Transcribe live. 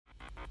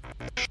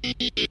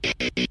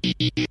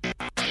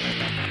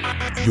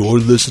You're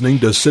listening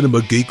to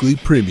Cinema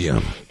Geekly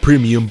Premium.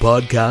 Premium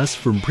podcasts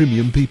from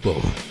premium people.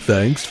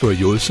 Thanks for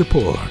your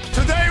support.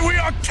 Today we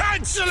are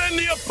canceling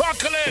the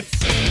apocalypse!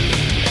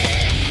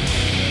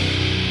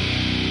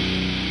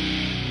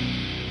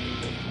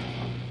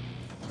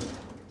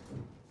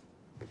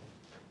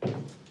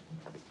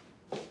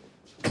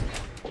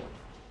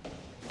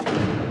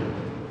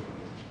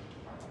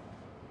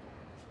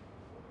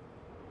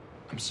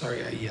 I'm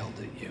sorry I yelled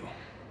at you.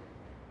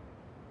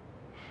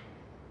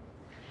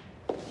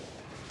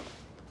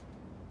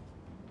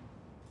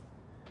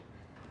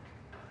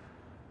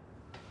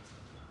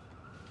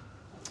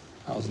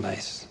 That was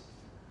nice.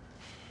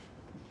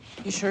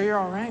 You sure you're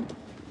all right?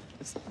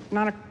 It's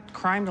not a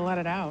crime to let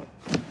it out.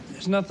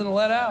 There's nothing to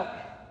let out.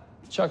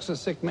 Chuck's a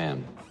sick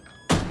man.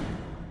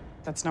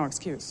 That's no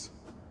excuse.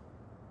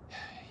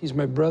 He's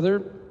my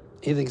brother.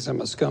 He thinks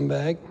I'm a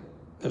scumbag.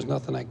 There's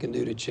nothing I can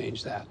do to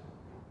change that.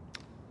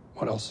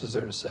 What else is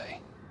there to say?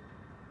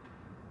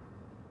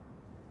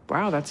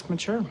 Wow, that's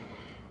mature.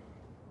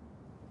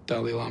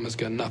 Dalai Lama's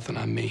got nothing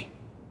on me.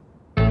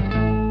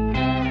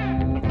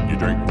 You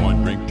drink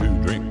one, drink two,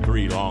 drink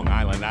three Long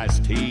Island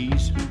iced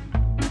teas.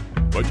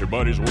 But your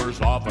buddy's worse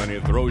off and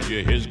he throws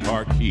you his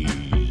car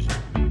keys.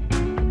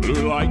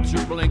 Blue lights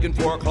are blinking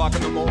 4 o'clock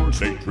in the morning.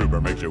 State trooper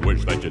makes you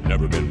wish that you'd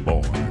never been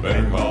born.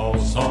 Better call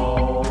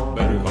Saul,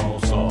 better call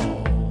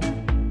Saul.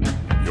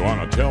 You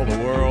want to tell the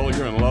world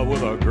you're in love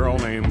with a girl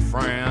named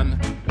Fran?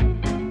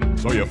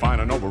 So you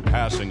find an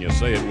overpass and you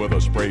say it with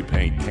a spray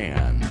paint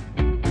can.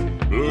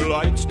 Blue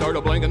lights start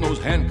a blinking, those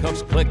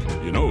handcuffs click.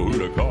 You know who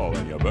to call,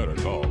 and you better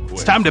call quick.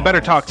 It's time to Better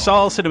Talk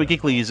Saul, Cinema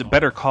Geekly's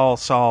Better Call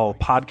Saul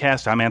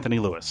podcast. I'm Anthony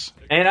Lewis.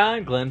 And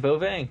I'm Glenn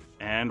Beauvais.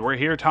 And we're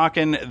here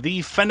talking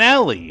the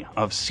finale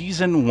of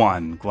Season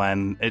 1,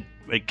 Glenn.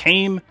 It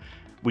came,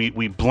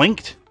 we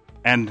blinked,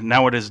 and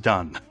now it is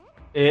done.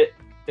 It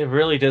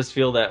really does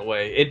feel that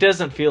way. It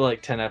doesn't feel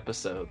like 10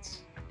 episodes.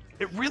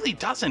 It really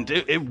doesn't.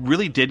 It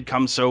really did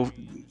come so...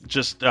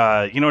 Just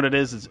you know what it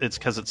is? It's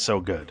because it's so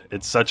good.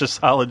 It's such a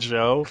solid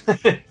show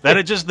that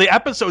the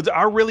episodes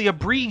are really a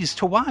breeze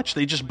to watch.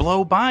 They just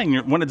blow by,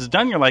 and when it's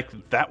done, you're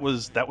like, that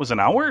was an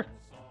hour.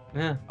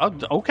 Yeah. Oh,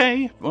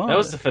 okay. Well, that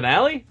was the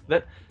finale.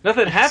 That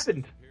nothing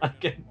happened.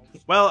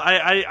 Well,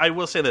 I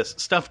will say this: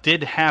 stuff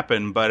did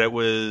happen, but it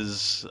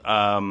was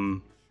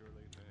and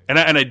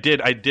I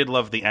did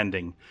love the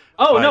ending.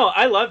 Oh but, no,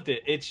 I loved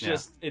it. It's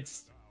just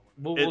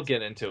We'll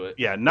get into it.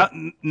 Yeah,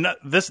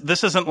 this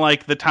isn't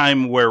like the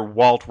time where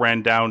Walt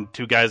ran down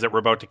 2 guys that were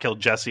about to kill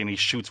Jesse and he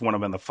shoots one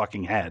of them in the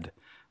fucking head.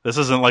 This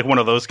isn't like one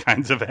of those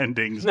kinds of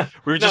endings. We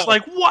were just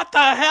like, what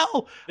the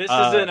hell? This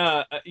isn't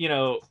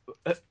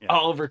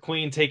Oliver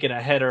Queen taking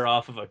a header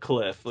off of a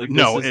cliff. Like,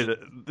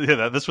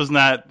 this was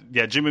not.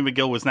 Yeah, Jimmy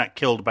McGill was not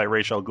killed by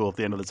Ra's al Ghul at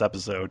the end of this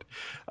episode.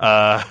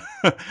 But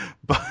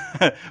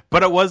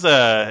it was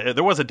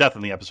there was a death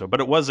in the episode, but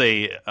it was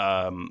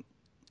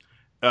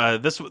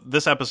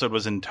this episode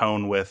was in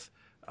tone with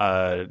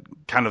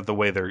kind of the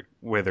way they're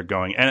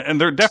going, and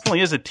there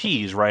definitely is a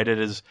tease, right? It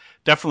is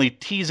definitely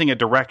teasing a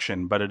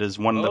direction, but it is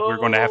one that we're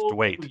going to have to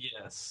wait.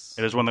 Yes,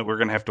 it is one that we're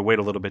going to have to wait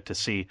a little bit to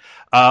see.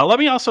 Let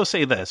me also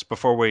say this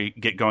before we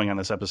get going on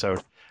this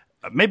episode.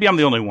 Maybe I'm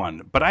the only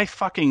one, but I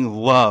fucking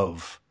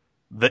love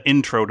the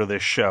intro to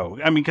this show.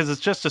 I mean, because it's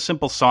just a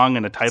simple song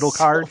and a title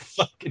card.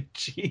 Fucking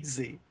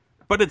cheesy.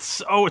 But it's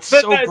so great.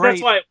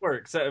 That's why it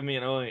works. I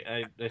mean,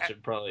 I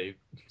should probably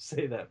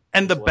say that.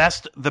 And the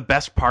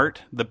best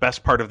part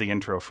of the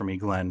intro for me,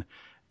 Glenn,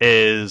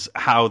 is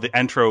how the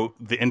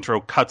intro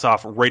cuts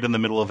off right in the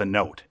middle of a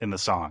note in the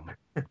song.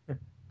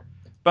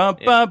 And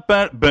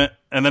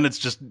then it's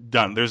just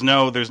done. There's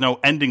no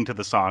ending to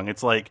the song.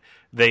 It's like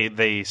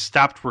they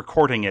stopped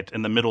recording it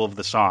in the middle of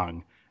the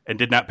song and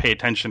did not pay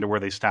attention to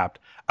where they stopped.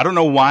 I don't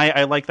know why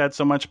I like that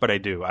so much, but I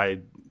do. I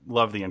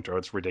love the intro.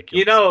 It's ridiculous.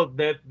 You know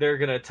that they're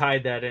going to tie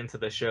that into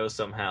the show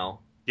somehow.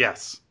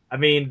 Yes. I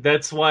mean,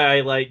 that's why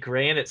I like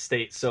Granite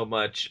State so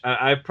much.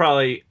 I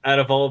probably, out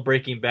of all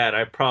Breaking Bad,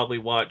 I probably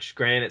watched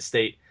Granite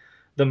State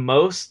the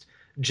most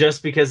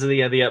just because of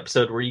the end of the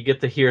episode where you get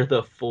to hear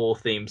the full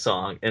theme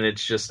song. And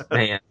it's just,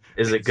 man,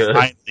 is it good?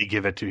 Finally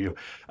give it to you.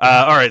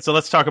 All right, so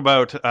let's talk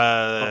about...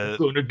 I'm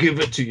going to give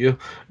it to you.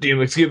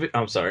 DMX, give it...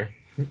 I'm sorry.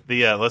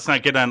 Let's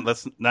not get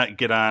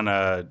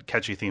on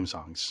catchy theme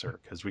songs, sir,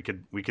 because we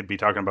could be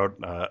talking about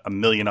a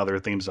million other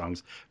theme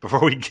songs before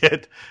we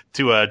get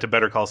to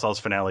Better Call Saul's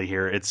finale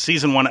here. It's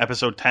season 1,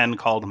 episode 10,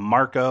 called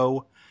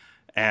Marco,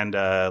 and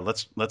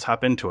let's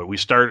hop into it. We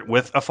start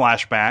with a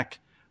flashback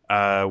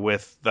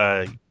with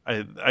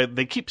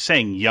they keep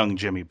saying young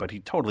Jimmy, but he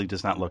totally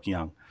does not look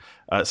young.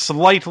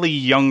 Slightly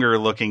younger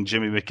looking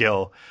Jimmy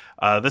McGill.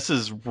 This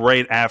is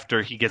right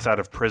after he gets out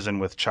of prison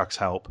with Chuck's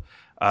help.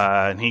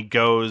 And he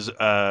goes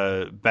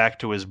back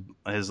to his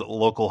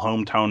local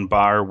hometown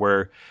bar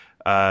where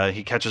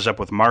he catches up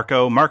with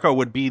Marco. Marco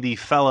would be the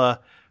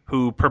fella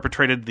who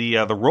perpetrated the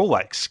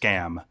Rolex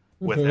scam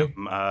with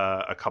him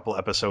a couple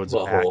episodes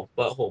back.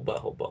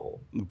 Butthole.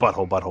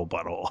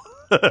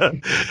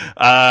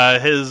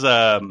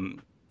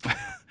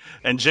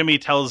 And Jimmy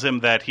tells him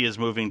that he is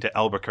moving to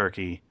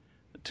Albuquerque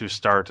to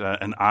start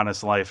an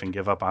honest life and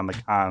give up on the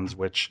cons,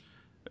 which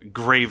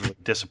gravely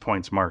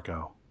disappoints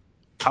Marco.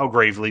 How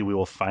gravely, we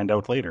will find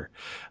out later.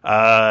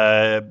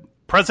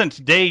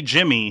 Present day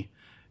Jimmy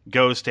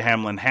goes to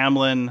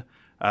Hamlin,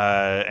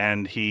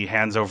 and he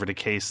hands over the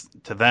case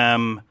to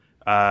them,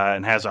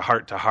 and has a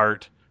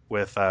heart-to-heart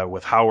with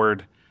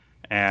Howard.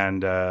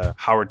 And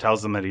Howard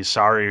tells him that he's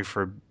sorry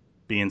for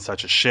being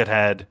such a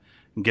shithead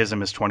and gives him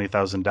his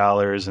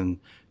 $20,000. And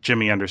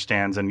Jimmy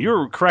understands. And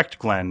you're correct,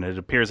 Glenn. It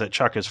appears that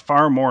Chuck is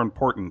far more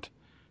important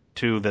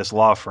to this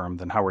law firm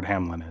than Howard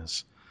Hamlin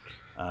is.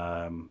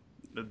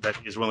 That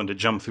he's willing to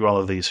jump through all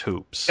of these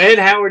hoops. And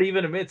Howard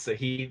even admits that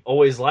he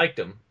always liked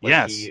him.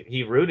 Yes.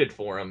 He rooted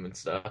for him and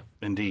stuff.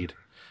 Indeed.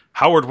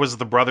 Howard was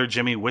the brother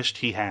Jimmy wished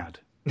he had.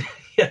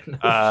 Yeah,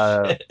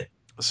 no shit.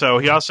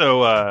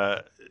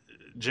 So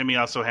Jimmy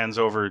also hands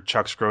over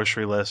Chuck's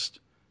grocery list,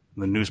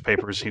 the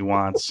newspapers he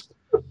wants.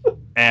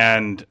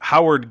 And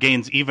Howard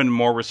gains even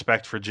more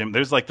respect for Jim.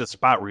 There's like this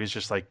spot where he's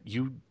just like,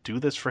 you do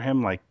this for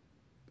him like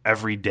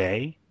every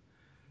day?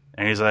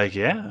 And he's like,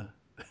 yeah.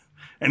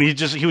 And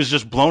he was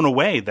just blown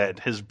away that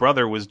his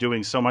brother was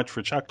doing so much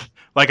for Chuck.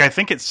 Like, I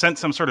think it sent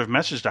some sort of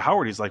message to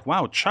Howard. He's like,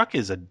 wow, Chuck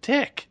is a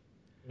dick.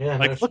 Yeah,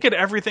 like, look at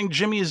everything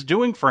Jimmy is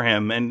doing for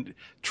him and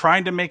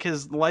trying to make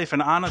his life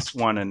an honest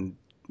one, and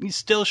he's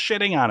still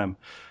shitting on him.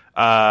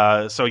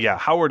 So yeah,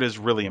 Howard is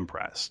really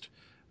impressed.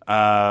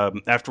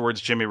 Afterwards,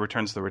 Jimmy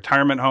returns to the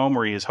retirement home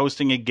where he is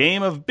hosting a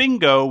game of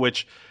bingo,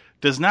 which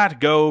does not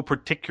go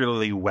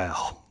particularly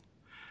well.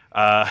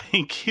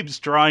 He keeps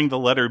drawing the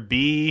letter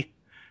B,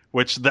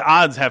 which the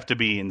odds have to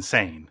be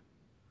insane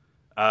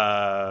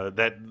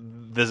that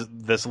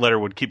this letter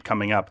would keep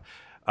coming up.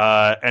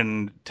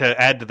 And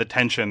to add to the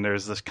tension,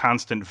 there's this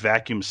constant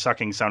vacuum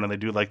sucking sound, and they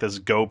do like this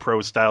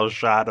GoPro style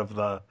shot of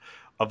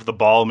the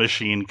ball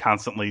machine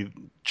constantly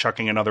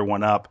chucking another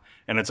one up,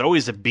 and it's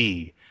always a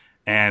B.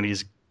 And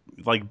he's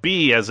like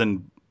B as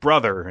in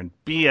brother and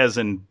B as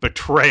in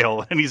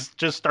betrayal, and he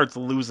just starts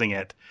losing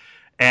it.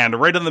 And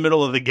right in the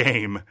middle of the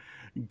game,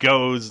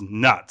 goes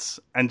nuts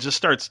and just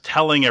starts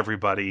telling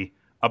everybody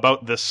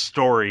about this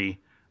story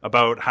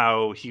about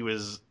how he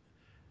was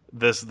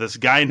this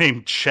guy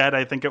named Chet,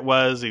 I think it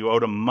was, who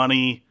owed him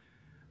money,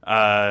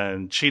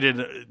 and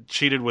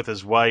cheated with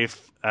his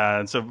wife.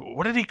 And so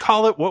what did he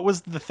call it? What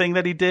was the thing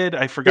that he did?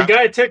 I forgot. The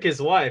guy took his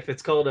wife.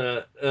 It's called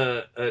a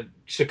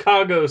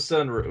Chicago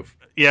sunroof.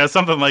 Yeah,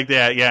 something like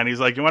that. Yeah, and he's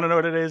like, "You want to know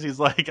what it is?" He's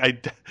like, "I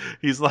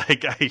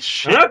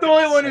shit." I'm not the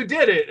only one who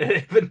did it.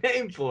 I have a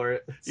name for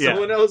it. Yeah.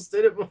 Someone else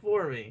did it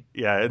before me.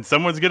 Yeah, and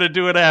someone's gonna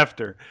do it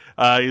after.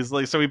 He's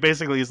like,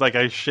 he's like,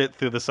 I shit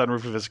through the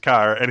sunroof of his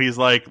car, and he's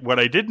like, what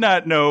I did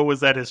not know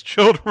was that his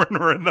children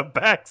were in the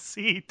back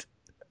seat.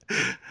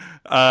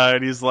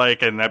 And he's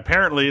like, and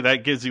apparently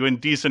that gives you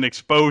indecent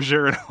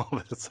exposure and all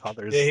this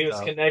other stuff. Yeah, he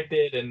was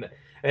connected,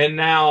 and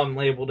now I'm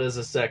labeled as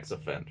a sex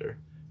offender.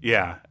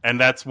 Yeah, and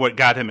that's what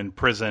got him in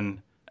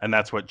prison, and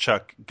that's what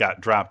Chuck got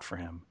dropped for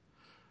him.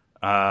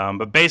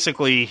 But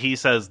basically, he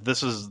says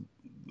this is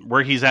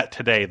where he's at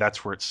today.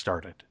 That's where it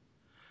started.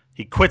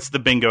 He quits the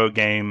bingo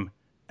game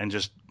and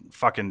just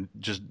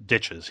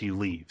ditches. He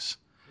leaves.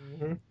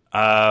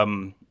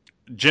 Mm-hmm.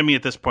 Jimmy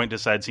at this point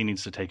decides he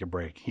needs to take a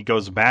break. He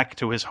goes back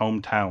to his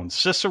hometown,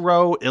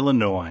 Cicero,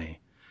 Illinois.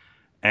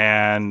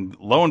 And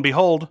lo and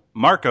behold,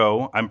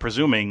 Marco, I'm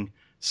presuming,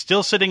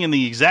 still sitting in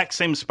the exact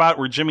same spot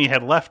where Jimmy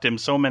had left him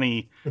so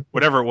many,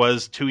 whatever it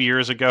was, 2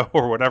 years ago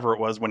or whatever it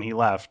was when he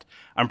left.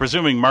 I'm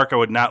presuming Marco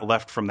had not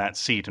left from that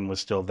seat and was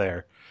still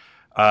there.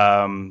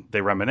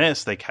 They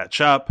reminisce, they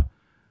catch up,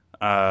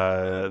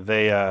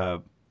 they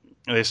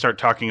start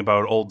talking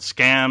about old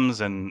scams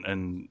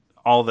and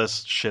all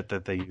this shit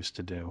that they used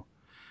to do.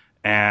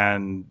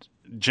 And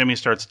Jimmy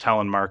starts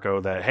telling Marco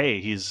that, hey,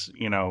 he's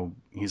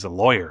a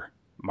lawyer.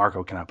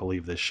 Marco cannot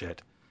believe this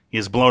shit. He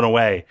is blown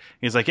away.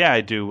 He's like, yeah, I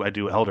do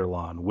elder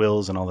law and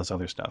wills and all this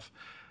other stuff.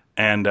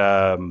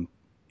 And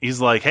he's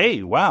like,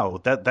 hey,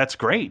 wow, that's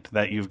great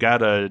that you've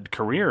got a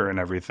career and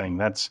everything.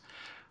 That's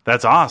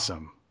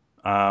awesome.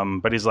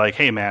 But he's like,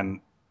 hey, man,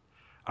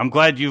 I'm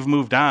glad you've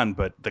moved on,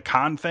 but the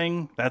con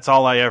thing, that's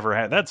all I ever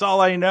had. That's all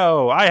I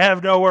know. I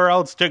have nowhere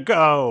else to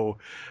go.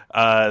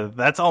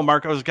 That's all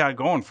Marco's got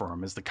going for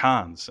him is the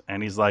cons.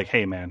 And he's like,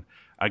 hey, man,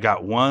 I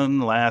got one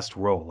last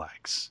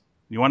Rolex.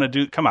 You want to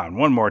do? Come on,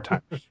 one more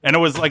time. And it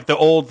was like the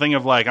old thing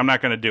of like, I'm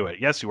not going to do it.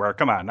 Yes, you are.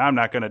 Come on. I'm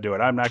not going to do it.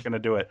 I'm not going to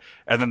do it.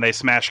 And then they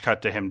smash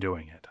cut to him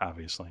doing it,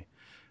 obviously.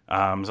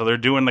 So they're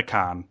doing the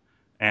con.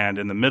 And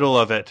in the middle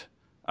of it,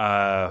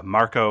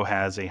 Marco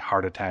has a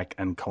heart attack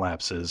and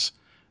collapses.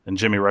 And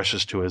Jimmy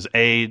rushes to his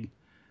aid.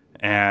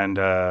 And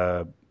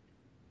the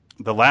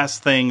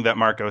last thing that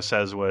Marco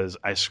says was,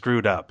 I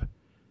screwed up.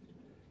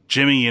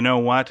 Jimmy, you know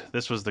what?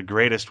 This was the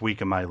greatest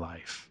week of my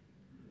life.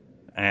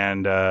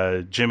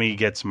 And Jimmy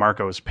gets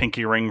Marco's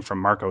pinky ring from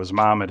Marco's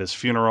mom at his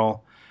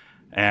funeral.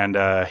 And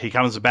he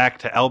comes back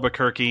to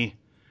Albuquerque.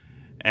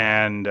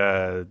 And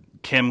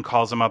Kim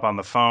calls him up on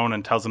the phone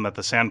and tells him that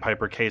the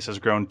Sandpiper case has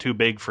grown too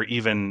big for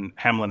even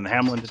Hamlin and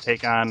Hamlin to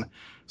take on.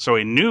 So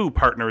a new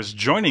partner is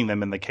joining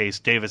them in the case,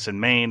 Davis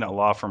and Main, a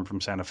law firm from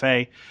Santa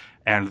Fe,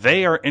 and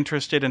they are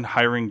interested in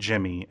hiring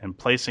Jimmy and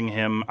placing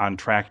him on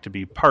track to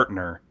be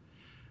partner.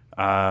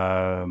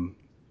 So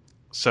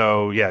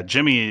yeah,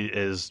 Jimmy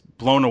is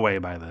blown away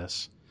by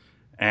this,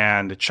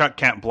 and Chuck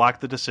can't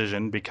block the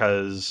decision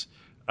because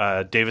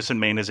Davis and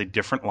Main is a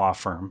different law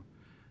firm.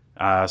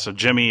 So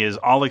Jimmy is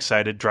all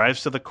excited,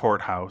 drives to the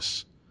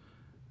courthouse,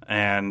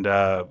 and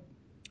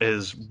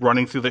is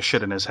running through the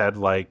shit in his head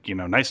like,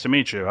 nice to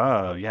meet you.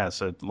 Oh,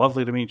 yes,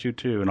 lovely to meet you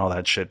too, and all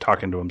that shit,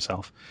 talking to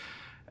himself.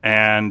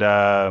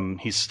 And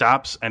he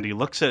stops and he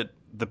looks at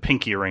the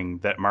pinky ring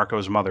that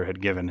Marco's mother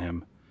had given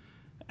him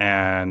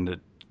and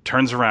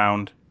turns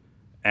around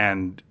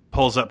and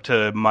pulls up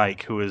to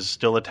Mike, who is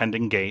still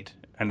attending gate,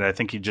 and I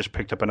think he just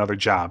picked up another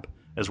job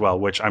as well,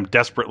 which I'm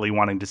desperately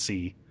wanting to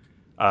see.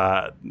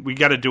 We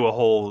got to do a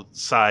whole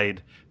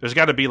side. There's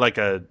got to be like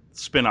a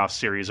spin-off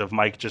series of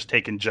Mike just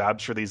taking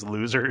jobs for these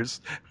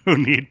losers who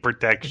need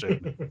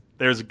protection.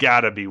 There's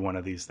got to be one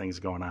of these things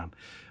going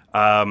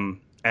on.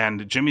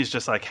 And Jimmy's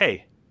just like,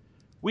 hey,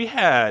 we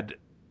had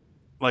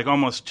like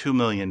almost $2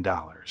 million.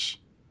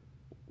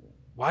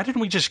 Why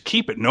didn't we just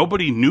keep it?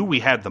 Nobody knew we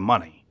had the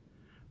money.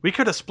 We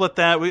could have split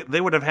that.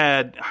 They would have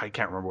had, I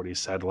can't remember what he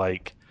said,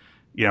 like,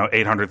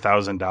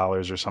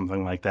 $800,000 or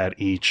something like that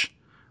each.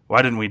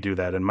 Why didn't we do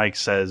that? And Mike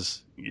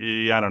says,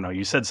 I don't know,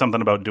 you said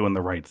something about doing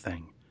the right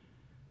thing.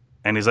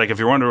 And he's like, if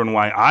you're wondering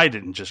why I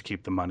didn't just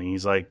keep the money,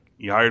 he's like,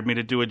 you hired me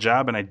to do a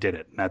job and I did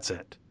it. And that's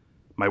it.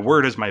 My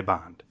word is my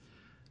bond.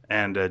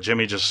 And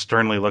Jimmy just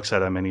sternly looks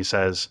at him and he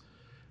says,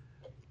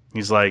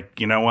 he's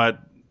like, you know what?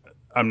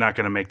 I'm not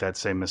going to make that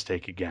same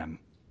mistake again.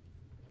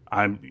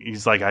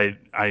 He's like, I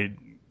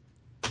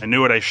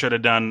knew what I should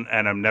have done,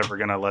 and I'm never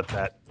going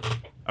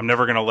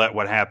to let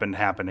what happened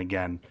happen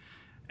again.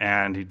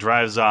 And he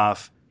drives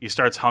off. He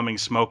starts humming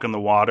Smoke in the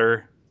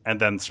Water, and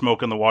then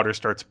Smoke in the Water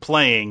starts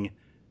playing.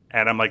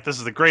 And I'm like, this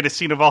is the greatest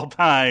scene of all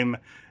time.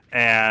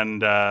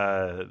 And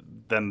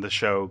then the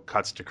show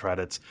cuts to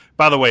credits.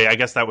 By the way, I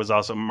guess that was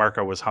also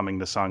Marco was humming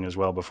the song as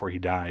well before he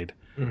died.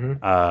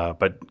 Mm-hmm.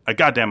 But a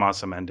goddamn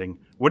awesome ending.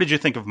 What did you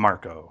think of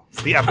Marco?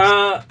 The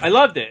episode? I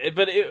loved it,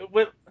 but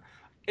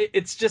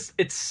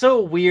it's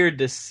so weird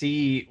to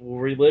see.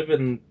 We live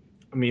in,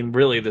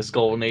 really this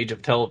golden age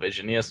of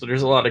television. Yes, so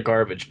there's a lot of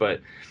garbage,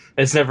 but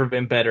it's never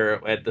been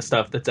better at the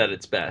stuff that's at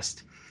its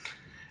best.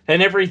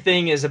 And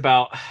everything is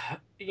about,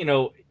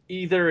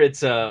 either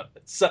it's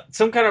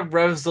some kind of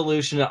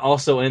resolution that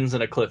also ends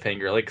in a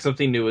cliffhanger, like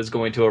something new is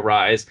going to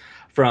arise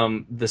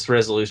from this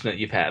resolution that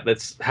you've had.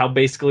 That's how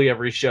basically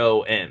every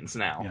show ends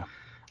now.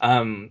 Yeah.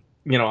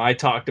 I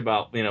talked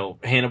about,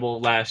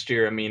 Hannibal last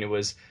year. It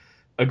was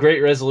a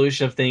great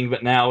resolution of things,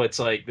 but now it's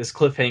like this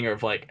cliffhanger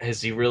of like,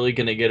 is he really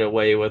going to get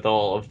away with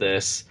all of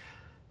this?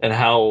 And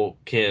how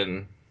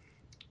can,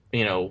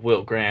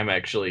 Will Graham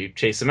actually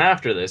chase him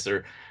after this?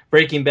 Or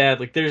Breaking Bad,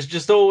 like there's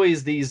just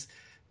always these,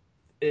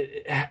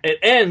 it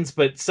ends,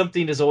 but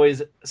something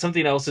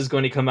else is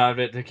going to come out of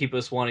it to keep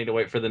us wanting to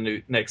wait for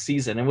the next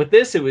season. And with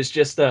this, it was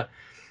just it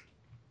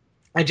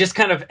just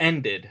kind of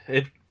ended.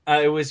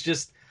 It was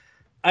just,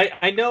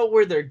 I know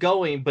where they're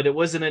going, but it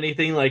wasn't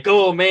anything like,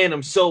 oh man,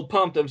 I'm so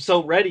pumped, I'm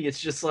so ready.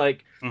 It's just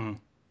like, mm-hmm.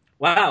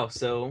 Wow,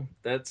 so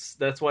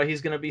that's why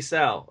he's going to be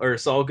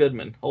Saul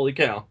Goodman. Holy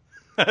cow.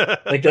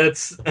 Like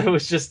that's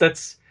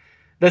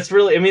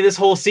really, this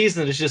whole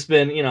season has just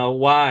been,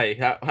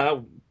 why,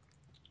 how,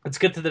 let's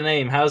get to the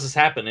name. How does this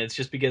happen? It's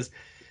just because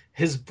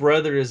his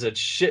brother is a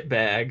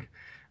shitbag,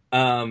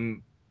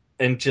 and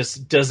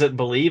just doesn't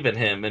believe in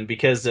him. And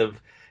because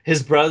of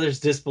his brother's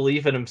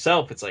disbelief in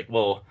himself, it's like,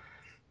 well,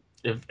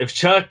 if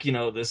Chuck,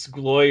 this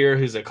lawyer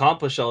who's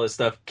accomplished all this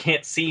stuff,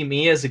 can't see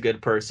me as a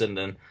good person,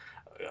 then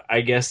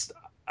I guess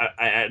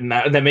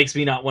that makes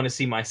me not want to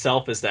see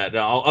myself as that.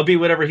 I'll be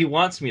whatever he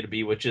wants me to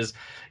be, which is,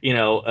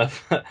 a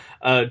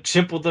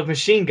chimp with a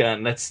machine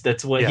gun.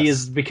 That's what he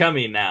is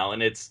becoming now,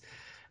 and it's.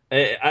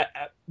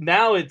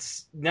 Now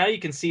you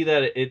can see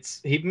that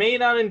he may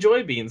not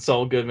enjoy being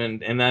Saul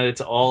Goodman, and that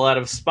it's all out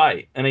of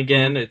spite. And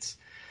again,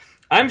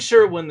 I'm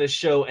sure when this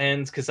show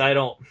ends, because I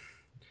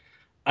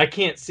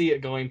can't see it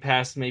going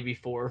past maybe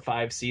 4 or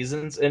 5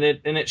 seasons, and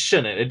it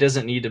shouldn't. It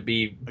doesn't need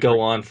to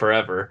go on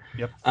forever.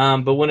 Yep.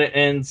 But when it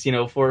ends,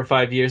 4 or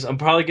 5 years, I'm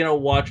probably gonna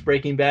watch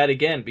Breaking Bad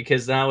again,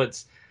 because now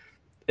it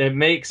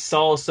makes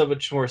Saul so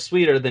much more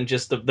sweeter than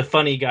just the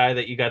funny guy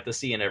that you got to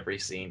see in every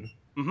scene.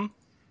 Mm-hmm.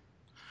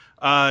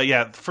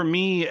 For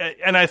me,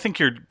 and I think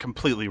you're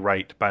completely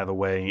right, by the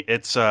way,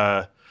 it's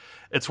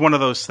one of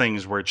those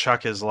things where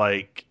Chuck is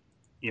like,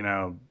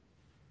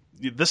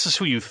 this is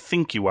who you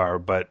think you are,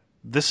 but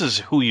this is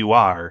who you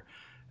are.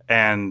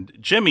 And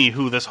Jimmy,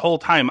 who this whole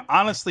time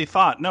honestly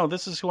thought, no,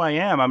 this is who I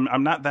am.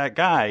 I'm not that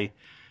guy,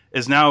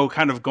 is now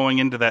kind of going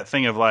into that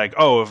thing of like,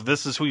 oh, if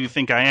this is who you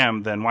think I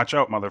am, then watch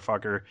out,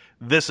 motherfucker.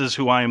 This is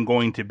who I am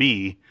going to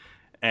be.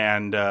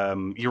 And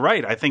you're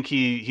right. I think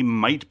he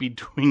might be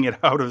doing it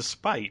out of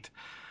spite.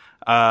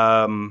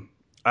 The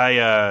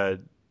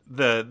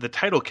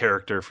title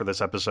character for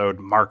this episode,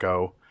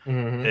 Marco,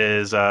 mm-hmm.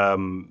 is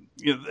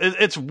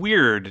it's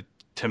weird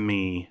to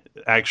me,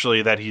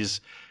 actually, that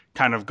he's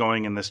kind of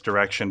going in this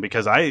direction,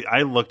 because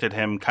I looked at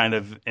him kind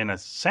of in a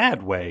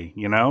sad way,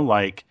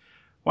 like,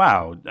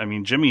 wow, I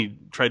mean, Jimmy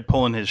tried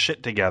pulling his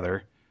shit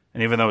together,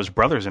 and even though his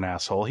brother's an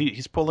asshole,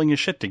 he's pulling his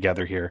shit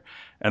together here.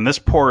 And this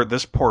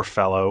poor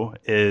fellow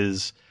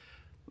is,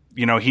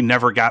 he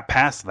never got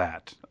past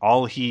that.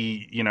 All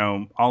he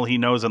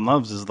knows and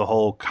loves is the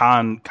whole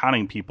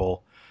conning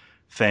people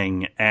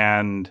thing.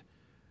 And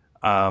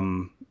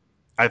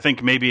I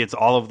think maybe it's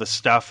all of the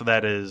stuff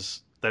that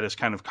is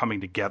kind of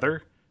coming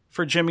together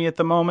for Jimmy at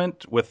the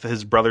moment, with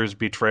his brother's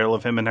betrayal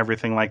of him and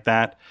everything like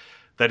that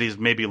he's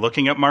maybe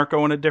looking at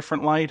Marco in a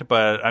different light.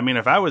 But I mean,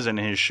 if I was in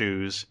his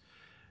shoes,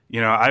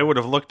 I would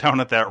have looked down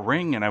at that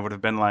ring and I would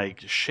have been like,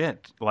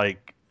 shit,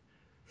 like,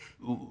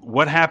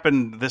 what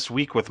happened this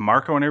week with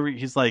Marco and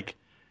he's like,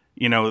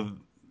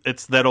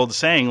 it's that old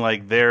saying,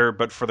 like, there,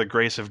 but for the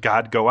grace of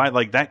God go I.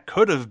 Like, that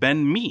could have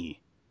been me.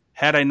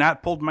 Had I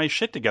not pulled my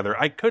shit together,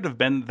 I could have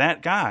been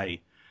that guy.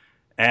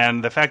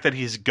 And the fact that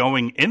he's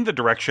going in the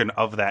direction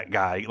of that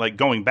guy, like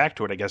going back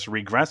to it, I guess,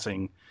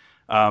 regressing,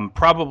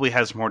 probably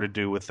has more to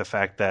do with the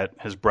fact that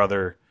his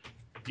brother,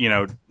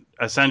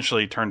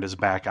 essentially turned his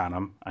back on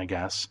him, I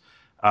guess.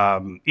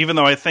 Even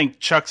though I think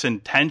Chuck's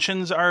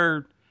intentions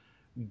are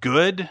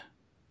good,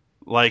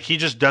 like, he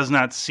just does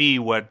not see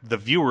what the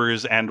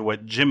viewers and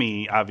what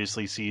Jimmy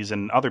obviously sees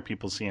and other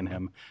people see in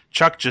him.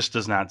 Chuck just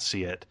does not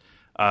see it,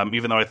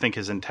 even though I think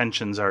his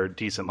intentions are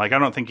decent. Like, I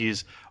don't think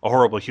he's a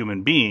horrible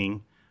human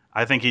being.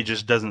 I think he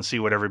just doesn't see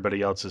what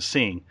everybody else is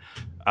seeing.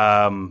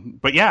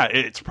 But yeah,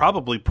 it's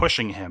probably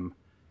pushing him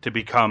to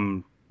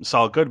become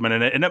Saul Goodman.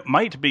 And it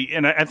might be,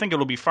 and I think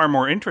it'll be far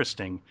more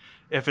interesting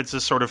if it's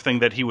the sort of thing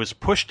that he was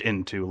pushed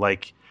into.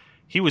 Like,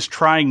 he was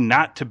trying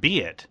not to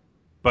be it,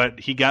 but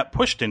he got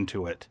pushed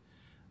into it.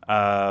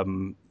 For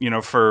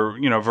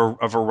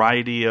a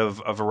variety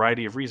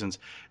of reasons.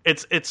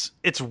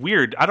 It's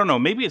weird. I don't know.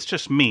 Maybe it's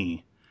just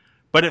me,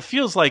 but it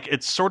feels like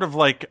it's sort of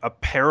like a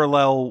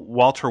parallel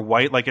Walter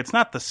White. Like, it's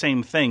not the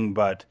same thing,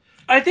 but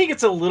I think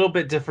it's a little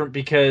bit different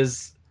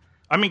because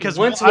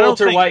once Walter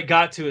Walter White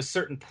got to a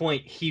certain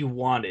point, he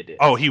wanted it.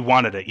 Oh, he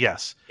wanted it.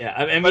 Yes. Yeah.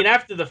 I mean,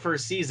 after the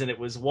first season, it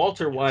was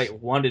Walter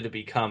White wanted to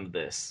become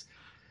this.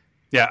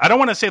 Yeah. I don't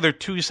want to say they're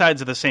two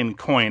sides of the same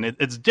coin.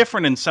 It's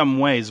different in some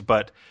ways,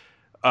 but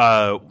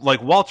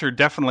like, Walter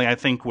definitely, I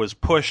think, was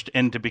pushed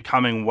into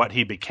becoming what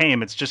he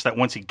became. It's just that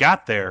once he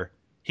got there,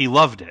 he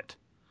loved it.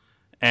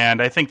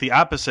 And I think the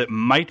opposite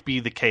might be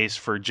the case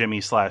for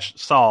Jimmy /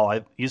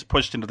 Saul. He's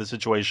pushed into the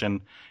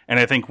situation, and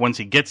I think once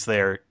he gets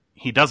there,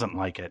 he doesn't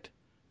like it,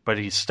 but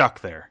he's stuck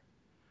there.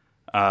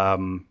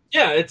 Yeah,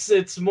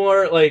 it's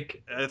more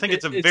like, I think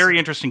it's very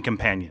interesting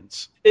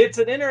companions. It's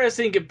an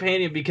interesting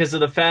companion because of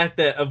the fact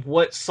that of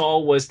what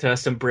Saul was to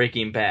us in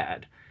Breaking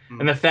Bad,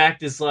 and the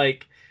fact is,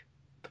 like,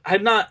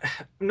 I'm not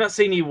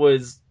saying he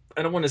was.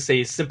 I don't want to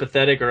say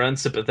sympathetic or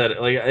unsympathetic.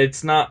 Like,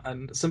 it's not,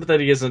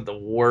 sympathetic isn't the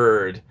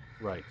word.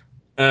 Right.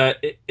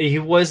 He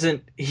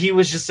wasn't. He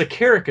was just a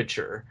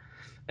caricature,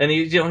 and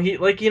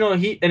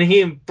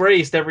he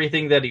embraced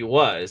everything that he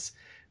was.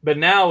 But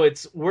now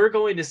we're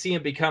going to see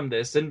him become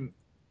this,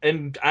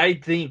 and I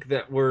think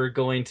that we're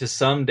going to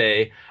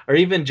someday, or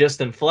even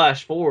just in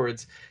flash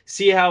forwards,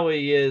 see how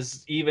he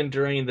is even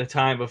during the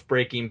time of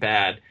Breaking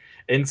Bad,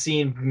 and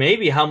seeing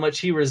maybe how much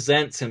he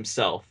resents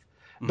himself.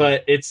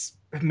 But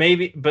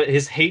but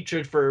his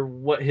hatred for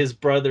what his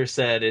brother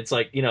said, it's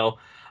like,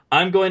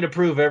 I'm going to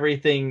prove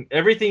everything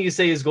you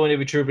say is going to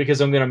be true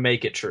because I'm going to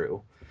make it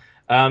true.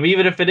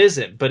 Even if it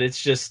isn't, but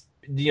it's just,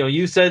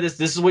 you said this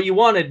is what you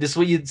wanted. This is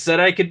what you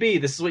said I could be.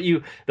 This is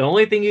the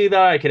only thing you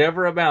thought I could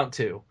ever amount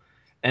to.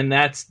 And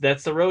that's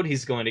the road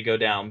he's going to go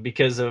down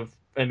because of,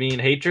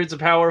 hatred's a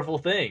powerful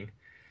thing.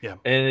 Yeah.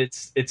 And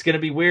it's going to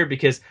be weird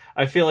because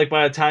I feel like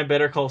by the time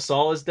Better Call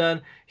Saul is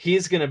done,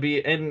 he's going to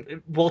be,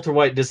 and Walter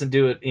White doesn't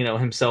do it,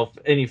 himself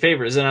any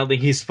favors, and I don't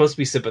think he's supposed to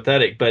be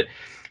sympathetic, but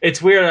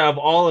it's weird out of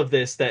all of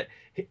this that,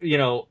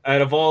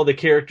 out of all the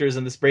characters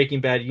in this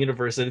Breaking Bad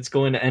universe, that it's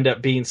going to end up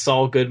being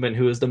Saul Goodman,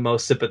 who is the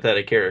most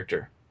sympathetic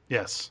character.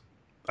 Yes.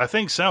 I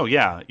think so.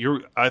 Yeah.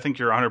 I think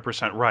you're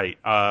 100% right.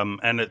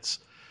 And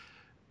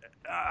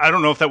I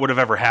don't know if that would have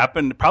ever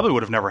happened. It probably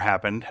would have never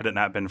happened had it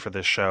not been for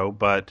this show,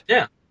 but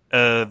yeah.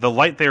 The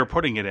light they were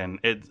putting it in,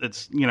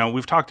 it's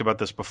we've talked about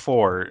this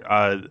before.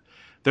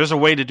 There's a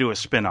way to do a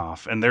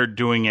spin-off, and they're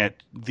doing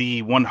it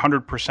the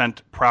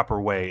 100%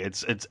 proper way.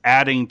 It's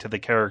adding to the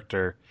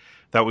character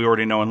that we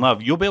already know and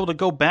love. You'll be able to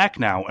go back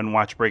now and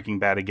watch Breaking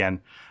Bad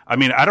again.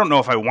 I don't know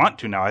if I want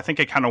to now. I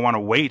think I kind of want to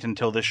wait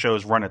until this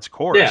show's run its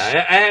course.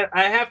 Yeah,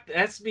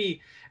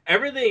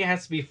 everything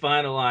has to be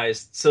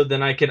finalized so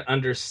then I can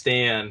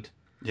understand.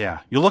 Yeah,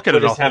 you look at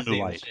it all in a new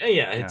light.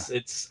 Yeah,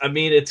 it's going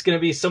to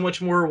be so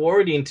much more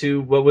rewarding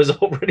to what was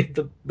already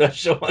the best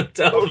show on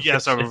television. Oh,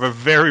 yes, a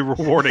very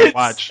rewarding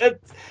watch.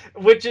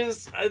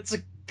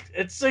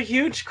 It's a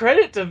huge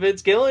credit to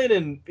Vince Gilligan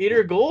and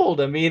Peter Gould.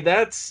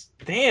 That's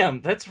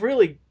talent.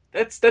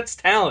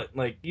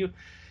 Like,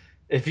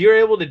 if you're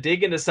able to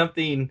dig into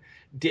something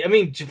I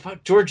mean,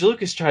 George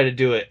Lucas tried to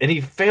do it, and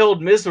he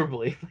failed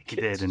miserably. Like, He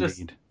did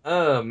indeed.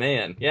 Oh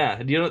man,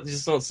 yeah. You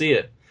just don't see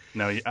it.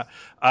 No.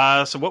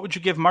 So what would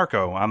you give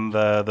Marco on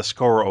the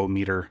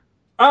score-o-meter?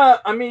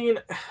 I mean,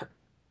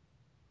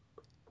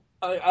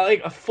 I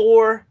like a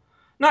 4,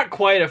 not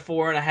quite a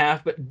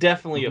 4.5, but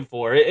definitely a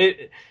 4.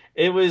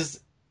 It was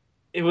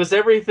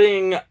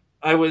everything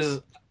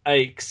not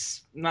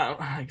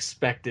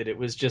expected. It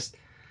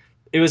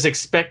was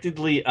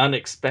expectedly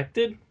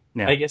unexpected.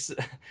 Yeah. I guess,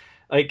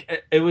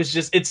 like, it was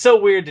just, it's so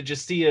weird to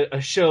just see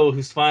a show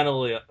whose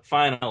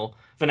final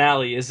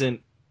finale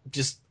isn't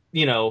just,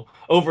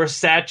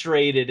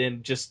 oversaturated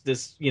and just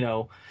this,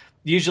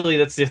 usually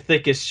that's the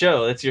thickest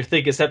show. That's your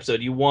thickest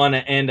episode. You want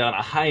to end on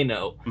a high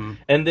note. Mm-hmm.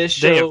 And this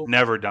show, they have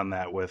never done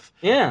that with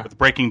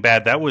Breaking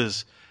Bad. That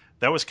was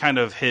kind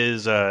of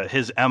his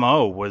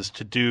MO, was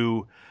to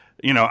do,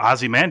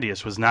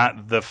 Ozymandias was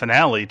not the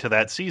finale to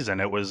that season.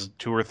 It was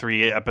 2 or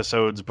 3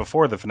 episodes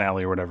before the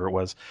finale or whatever it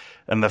was.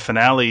 And the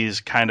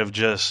finales kind of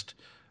just,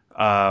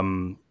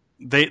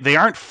 they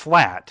aren't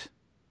flat,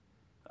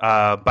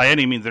 by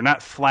any means. They're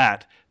not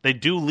flat. They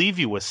do leave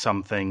you with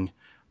something,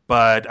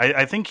 but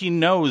I think he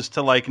knows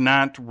to, like,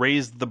 not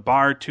raise the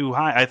bar too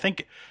high. I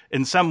think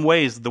in some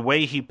ways the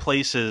way he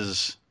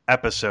places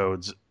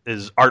episodes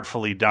is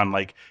artfully done.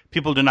 Like,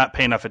 people do not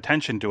pay enough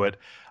attention to it.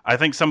 I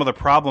think some of the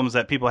problems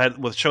that people had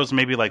with shows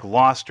maybe like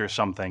Lost or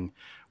something,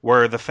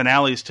 where the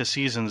finales to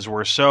seasons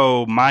were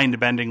so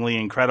mind-bendingly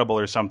incredible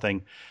or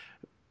something,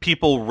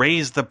 people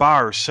raise the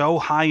bar so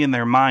high in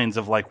their minds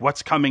of, like,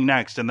 what's coming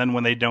next, and then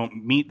when they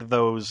don't meet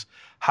those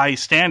high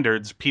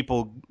standards,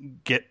 people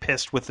get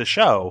pissed with the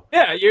show.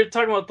 Yeah, you're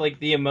talking about,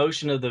 like, the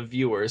emotion of the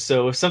viewer.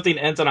 So if something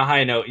ends on a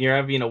high note, you're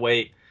having to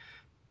wait,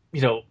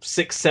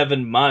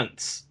 6-7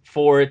 months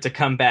for it to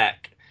come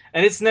back.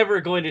 And it's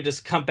never going to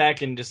just come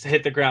back and just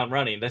hit the ground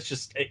running. That's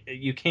just,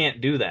 you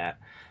can't do that.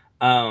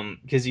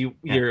 Because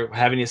you're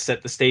having to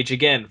set the stage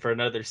again for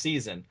another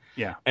season.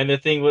 Yeah. And the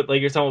thing with,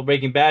 like, you're talking about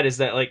Breaking Bad is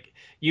that, like,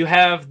 you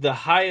have the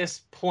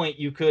highest point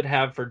you could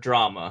have for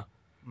drama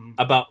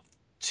about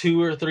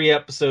 2 or 3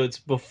 episodes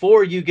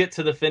before you get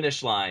to the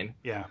finish line.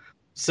 Yeah.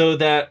 So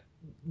that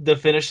the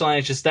finish line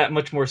is just that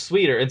much more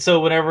sweeter. And so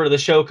whenever the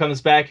show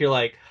comes back, you're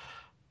like,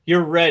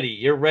 you're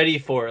ready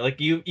for it. Like,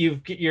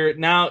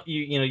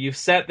 you've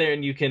sat there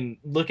and you can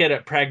look at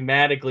it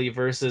pragmatically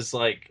versus,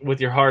 like,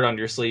 with your heart on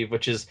your sleeve,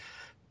 which is,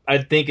 I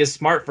think, is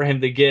smart for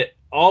him to get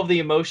all the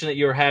emotion that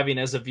you're having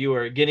as a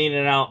viewer, getting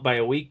it out by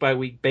a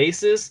week-by-week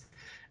basis,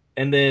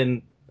 and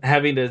then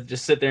having to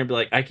just sit there and be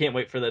like, I can't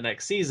wait for the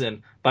next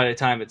season by the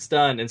time it's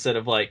done, instead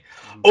of like,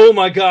 oh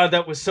my God,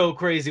 that was so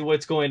crazy,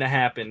 what's going to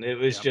happen? It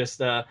was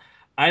just,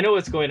 I know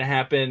what's going to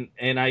happen,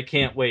 and I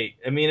can't wait.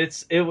 I mean,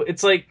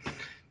 it's like,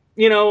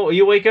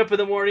 you wake up in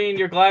the morning,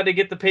 you're glad to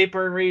get the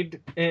paper and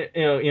read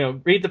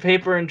the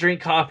paper and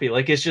drink coffee.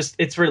 Like,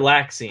 it's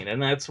relaxing,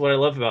 and that's what I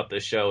love about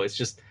this show. It's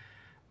just,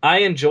 I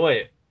enjoy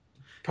it.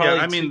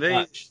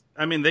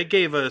 Probably they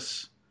gave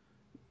us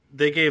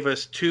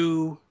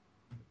 2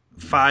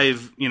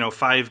 5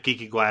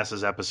 Geeky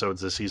Glasses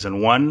episodes this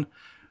season. One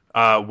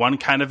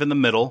kind of in the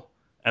middle,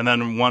 and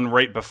then one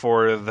right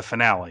before the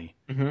finale.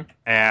 Mm-hmm.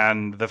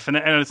 And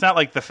and it's not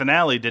like the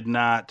finale did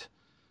not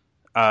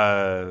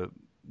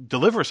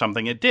deliver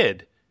something. It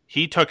did.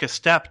 He took a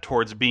step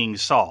towards being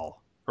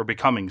Saul, or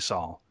becoming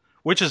Saul,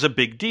 which is a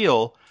big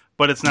deal.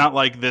 But it's not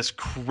like this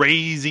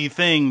crazy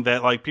thing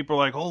that, like, people are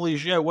like, holy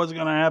shit, what's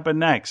going to happen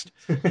next?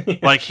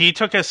 Like, he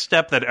took a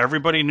step that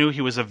everybody knew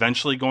he was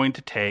eventually going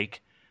to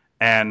take.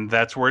 And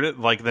that's where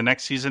the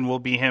next season will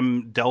be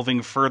him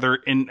delving further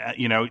in,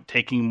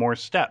 taking more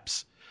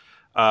steps.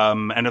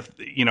 And if,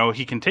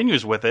 he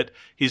continues with it,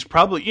 he's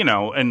probably,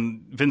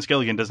 and Vince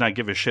Gilligan does not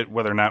give a shit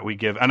whether or not we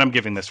give, and I'm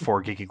giving this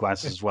 4 Geeky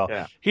Glasses as well.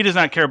 Yeah. He does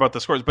not care about the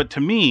scores. But to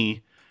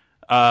me,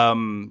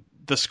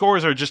 the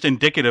scores are just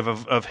indicative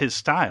of his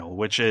style,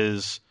 which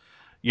is,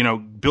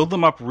 build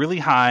them up really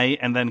high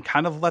and then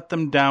kind of let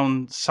them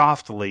down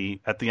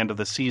softly at the end of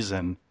the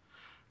season,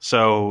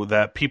 so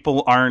that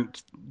people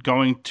aren't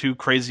going too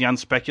crazy on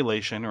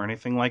speculation or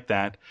anything like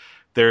that.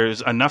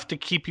 There's enough to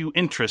keep you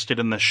interested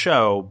in the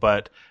show,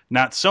 but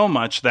not so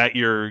much that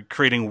you're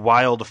creating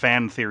wild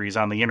fan theories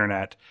on the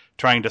internet,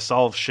 trying to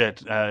solve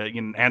shit,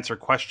 answer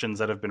questions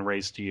that have been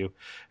raised to you,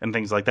 and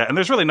things like that. And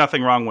there's really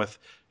nothing wrong with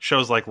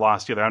shows like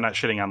Lost either. I'm not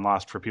shitting on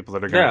Lost for people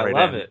that are going to write in.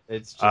 I love it.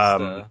 It's just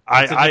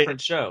it's a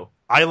different show.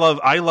 I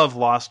love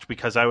Lost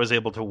because I was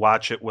able to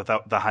watch it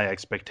without the high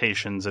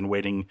expectations and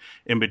waiting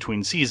in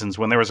between seasons.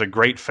 When there was a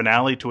great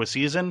finale to a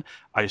season,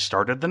 I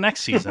started the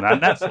next season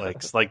on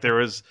Netflix. Like, there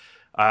was,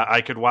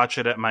 I could watch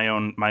it at my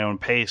own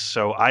pace.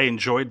 So I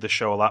enjoyed the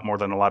show a lot more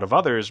than a lot of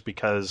others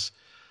because,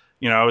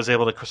 I was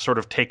able to sort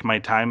of take my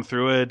time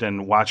through it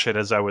and watch it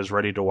as I was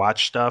ready to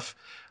watch stuff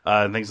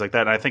and things like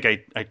that. And I think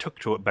I took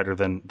to it better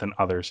than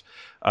others.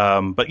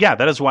 But yeah,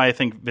 that is why I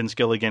think Vince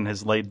Gilligan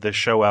has laid this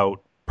show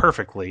out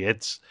perfectly.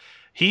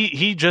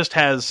 He just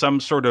has some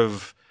sort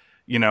of,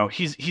 You know,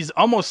 he's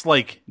almost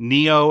like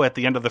Neo at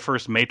the end of the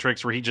first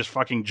Matrix, where he just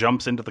fucking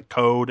jumps into the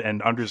code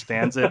and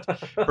understands it.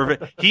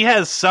 He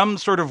has some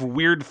sort of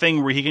weird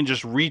thing where he can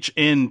just reach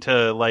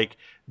into like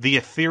the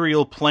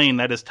ethereal plane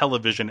that is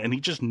television, and he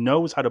just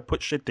knows how to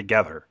put shit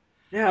together.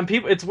 Yeah, and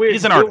people, it's weird.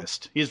 He's an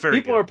artist. He's very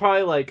People good. are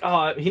probably like,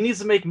 oh, he needs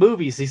to make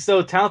movies. He's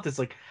so talented. It's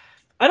like,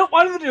 I don't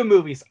want him to do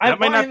movies. I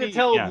want him to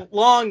tell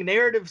long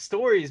narrative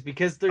stories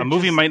because they're a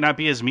movie might not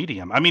be his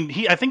medium. I mean,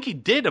 I think he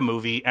did a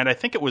movie, and I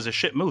think it was a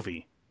shit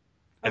movie.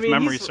 If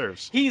memory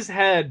serves. He's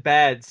had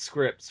bad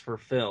scripts for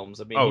films.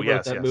 I mean, he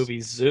wrote that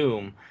movie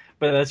Zoom,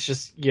 but that's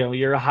just, you know,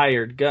 you're a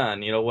hired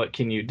gun. You know, what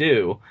can you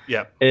do?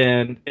 Yeah.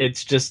 And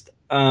it's just,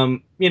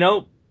 you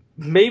know,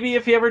 maybe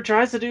if he ever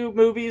tries to do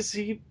movies,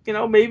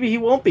 maybe he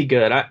won't be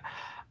good.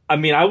 I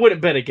mean, I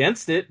wouldn't bet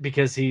against it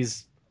because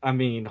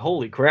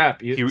holy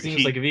crap. It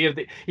seems like if you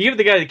give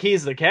the guy the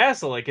keys to the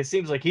castle, like, it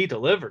seems like he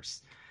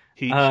delivers.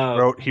 He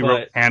wrote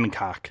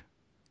Hancock.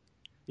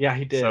 Yeah,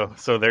 he did.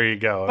 So there you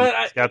go.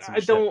 But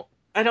there's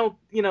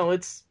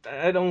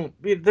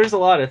a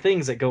lot of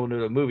things that go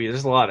into a movie.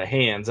 There's a lot of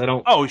hands.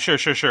 Oh,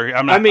 sure.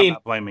 I'm not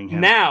blaming him.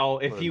 Now,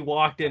 if he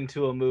walked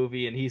into a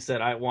movie and he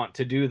said, I want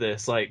to do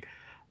this, like,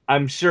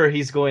 I'm sure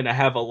he's going to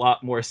have a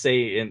lot more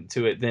say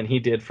into it than he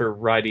did for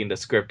writing the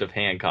script of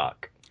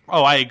Hancock.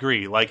 Oh, I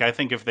agree. Like, I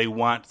think if they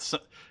want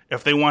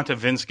a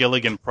Vince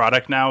Gilligan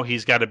product now,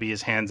 he's got to be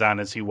as hands-on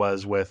as he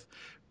was with,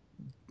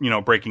 you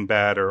know, Breaking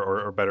Bad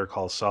or Better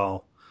Call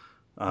Saul.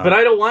 But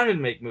I don't want him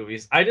to make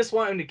movies. I just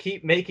want him to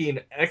keep making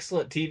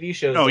excellent TV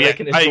shows that I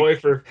can enjoy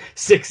for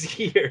 6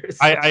 years.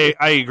 I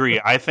agree.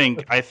 I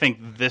think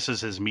this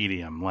is his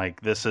medium. Like,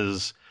 this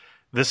is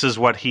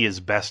what he is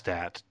best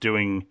at,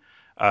 doing,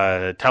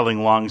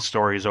 telling long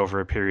stories over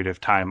a period of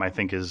time. I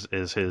think is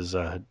his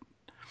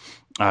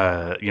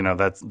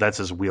that's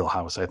his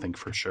wheelhouse, I think,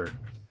 for sure.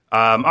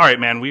 All right,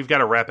 man, we've got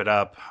to wrap it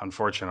up,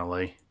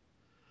 unfortunately.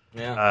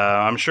 Yeah.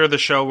 I'm sure the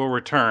show will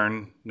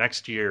return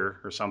next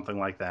year or something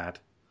like that.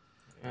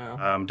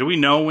 Yeah. Do we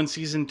know when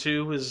season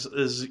 2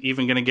 is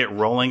even going to get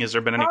rolling? Has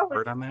there been any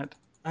word on that?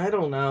 I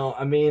don't know.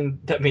 I mean,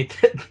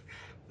 the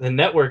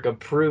network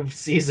approved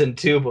season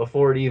 2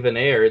 before it even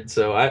aired,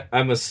 so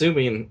I'm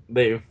assuming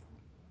they'll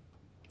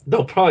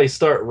probably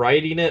start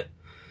writing it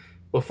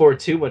before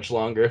too much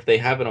longer if they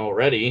haven't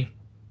already.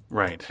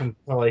 Right. And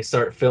probably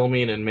start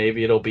filming, and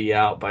maybe it'll be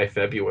out by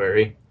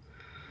February.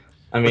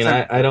 I mean,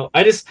 I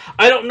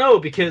don't know,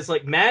 because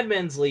like Mad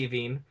Men's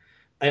leaving.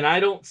 And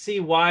I don't see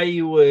why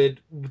you would,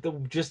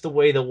 just the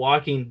way The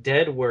Walking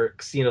Dead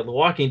works. You know, The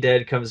Walking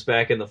Dead comes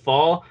back in the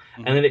fall,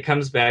 and then it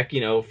comes back,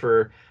 you know,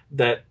 for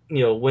that,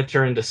 you know,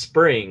 winter into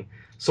spring.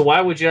 So why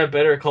would you have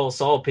Better Call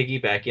Saul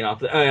piggybacking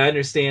off? I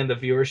understand the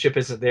viewership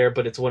isn't there,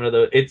 but it's one of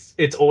the,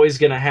 it's always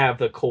going to have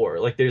the core.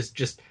 Like,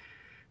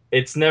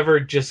 it's never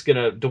just going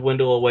to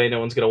dwindle away. No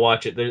one's going to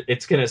watch it.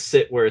 It's going to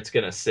sit where it's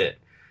going to sit.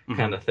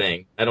 Kind of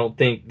thing. I don't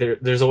think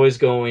there's always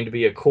going to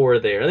be a core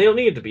there. They don't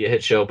need it to be a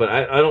hit show, but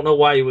I don't know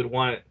why you would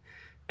want it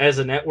as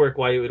a network,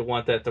 why you would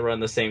want that to run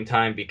the same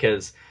time,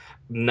 because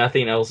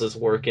nothing else is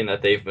working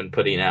that they've been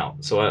putting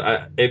out.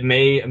 So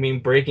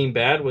Breaking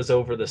Bad was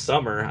over the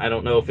summer. I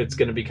don't know if it's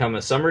going to become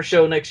a summer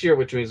show next year,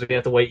 which means we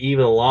have to wait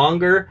even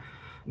longer,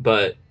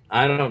 but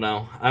I don't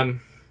know.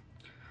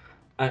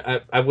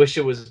 I wish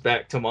it was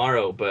back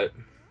tomorrow, but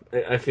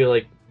I feel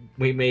like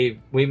we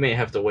may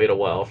have to wait a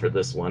while for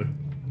this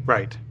one.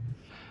 Right.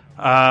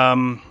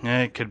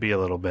 It could be a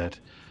little bit.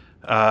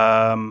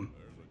 I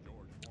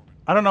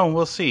don't know.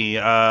 We'll see.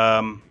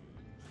 I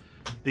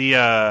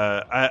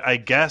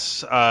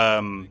guess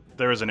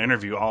there was an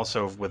interview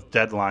also with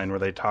Deadline where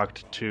they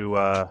talked to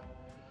oh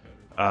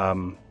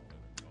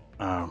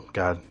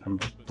God, I'm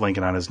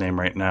blanking on his name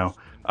right now.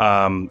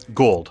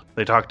 Gould.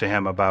 They talked to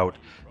him about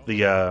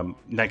the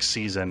next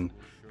season,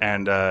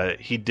 and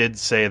he did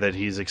say that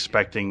he's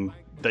expecting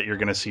that you're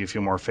going to see a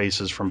few more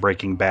faces from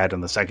Breaking Bad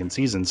in the second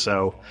season.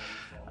 So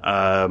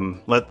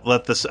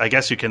let this, I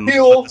guess you can let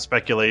the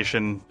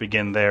speculation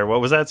begin there.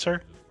 What was that,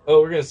 sir? Oh,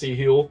 we're going to see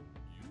Huel.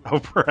 Oh,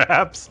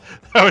 perhaps.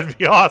 That would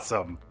be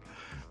awesome.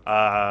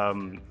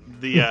 And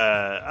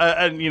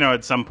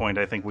at some point,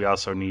 I think we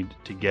also need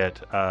to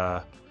get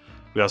the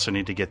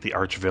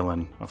arch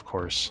villain, of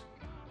course,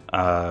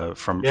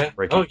 from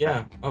Breaking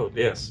Bad. Oh,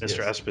 yes.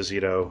 Mr.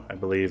 Esposito, I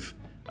believe,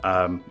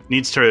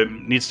 needs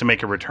to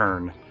make a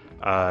return.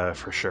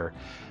 For sure.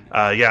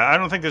 I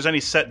don't think there's any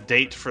set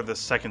date for the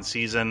second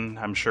season.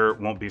 I'm sure it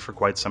won't be for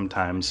quite some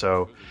time.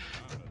 So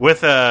with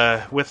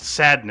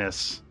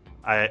sadness,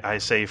 I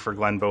say for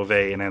Glenn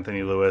Beauvais and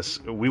Anthony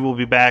Lewis, we will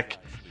be back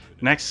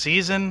next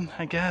season,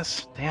 I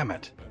guess. Damn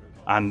it.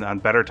 On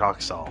Better Talk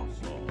Saul.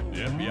 The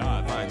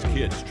FBI finds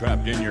kids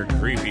trapped in your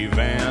creepy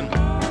van.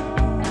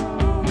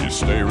 Just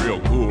stay real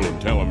cool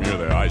and tell them you're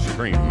the ice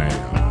cream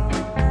man.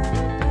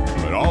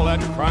 But all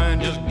that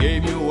crying just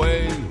gave you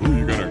away. Who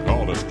you gonna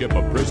call to skip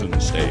a prison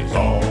stay?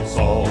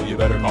 Saul, you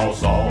better call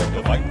Saul.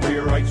 To fight for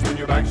your rights when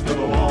your back's to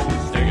the wall.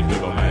 Stick it to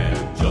the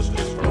man,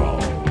 justice for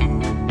all.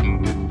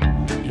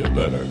 You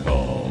better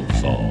call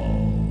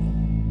Saul.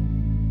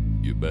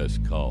 You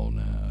best call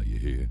now, you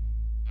hear?